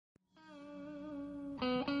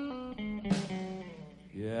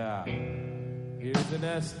Yeah. Here's an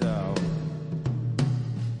Esto.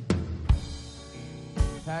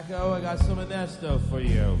 Paco, I got some Ernesto for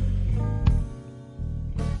you.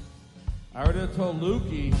 I already told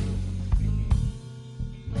Lukey,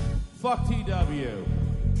 fuck TW.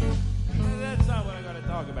 That's not what I gotta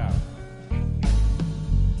talk about.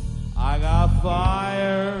 I got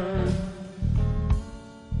fired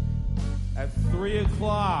at 3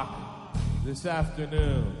 o'clock this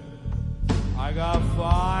afternoon. I got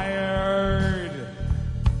fired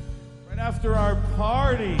right after our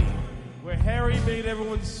party where Harry made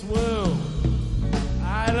everyone swoon.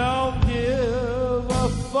 I don't give a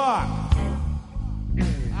fuck.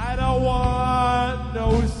 I don't want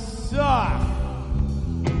no suck.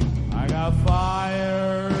 I got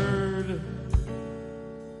fired.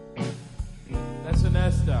 That's an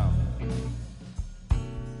Esto.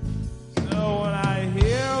 So when I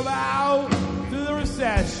hear about the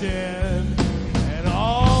recession and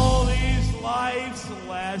all these life's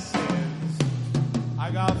lessons,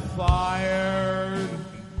 I got fired.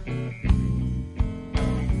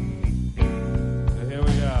 So here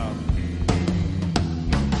we go.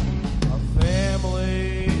 A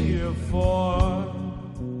family of 4,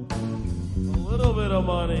 a little bit of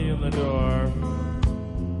money in the door.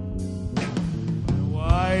 My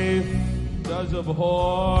wife does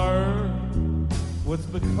abhor what's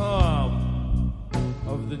become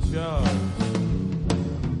of the Joes.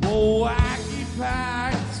 Well, wacky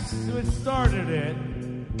packs, it started it,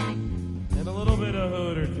 and a little bit of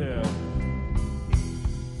hoot or two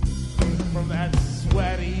from that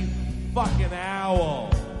sweaty fucking owl.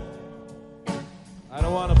 I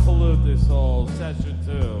don't want to pollute this whole session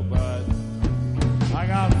too, but I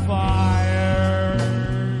got fired.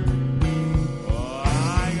 Oh,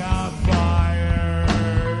 I got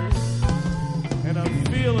fired. And I'm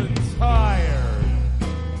feeling tired.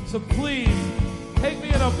 So please, take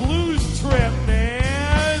me on a blues trip, man.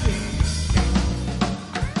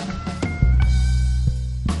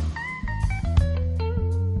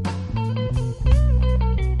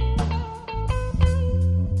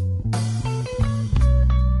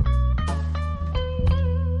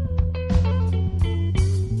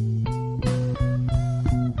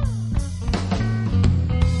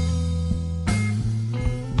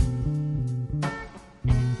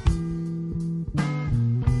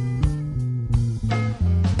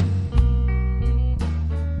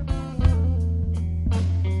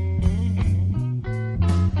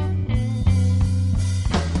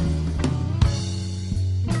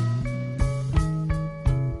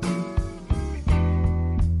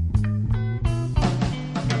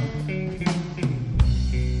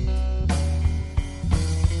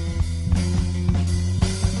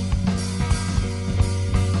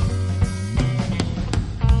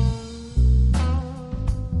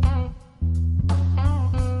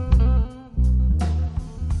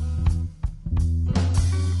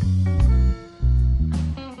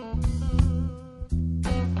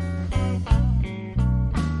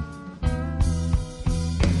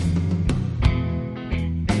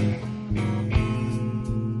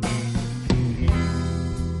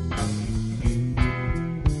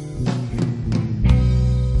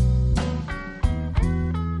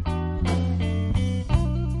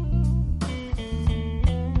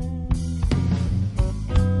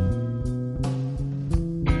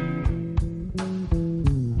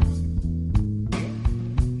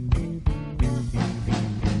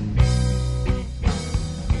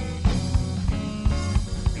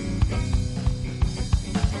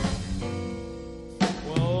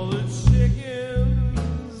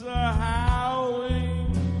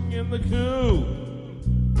 The coup.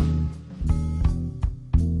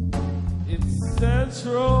 It's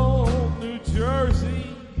central New Jersey,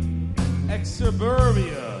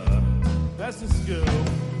 x-suburbia. That's the scoop.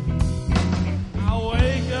 I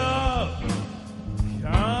wake up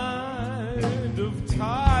kind of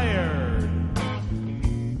tired.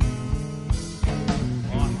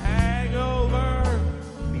 A hangover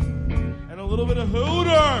and a little bit of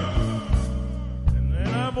hooter. And then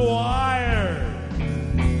I'm wired.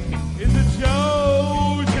 Is the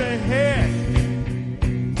Joje a hit?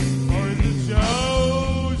 Or is the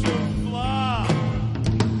Joje a flop?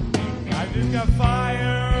 I just got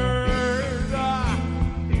fired.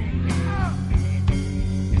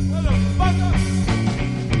 Motherfucker!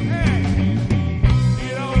 Hey!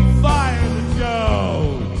 You don't fire the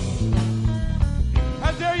Joje.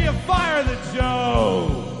 How dare you fire the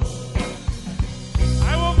Joje?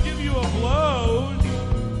 I won't give you a blow.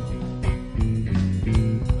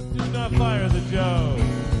 Fire the Joe.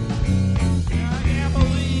 I can't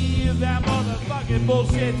believe that motherfucking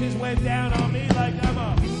bullshit just went down on me like I'm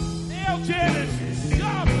a nail Janis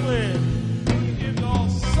Joplin. I'll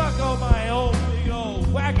suck on my old big old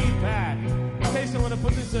wacky pack. In case I want to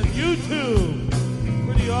put this on YouTube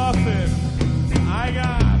pretty often. I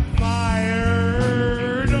got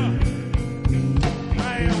fired.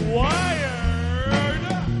 I am wired.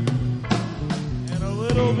 And a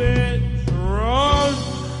little bit drunk.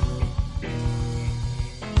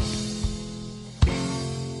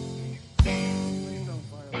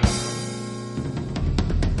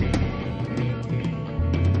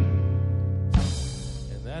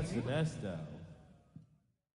 And that's the Nesto.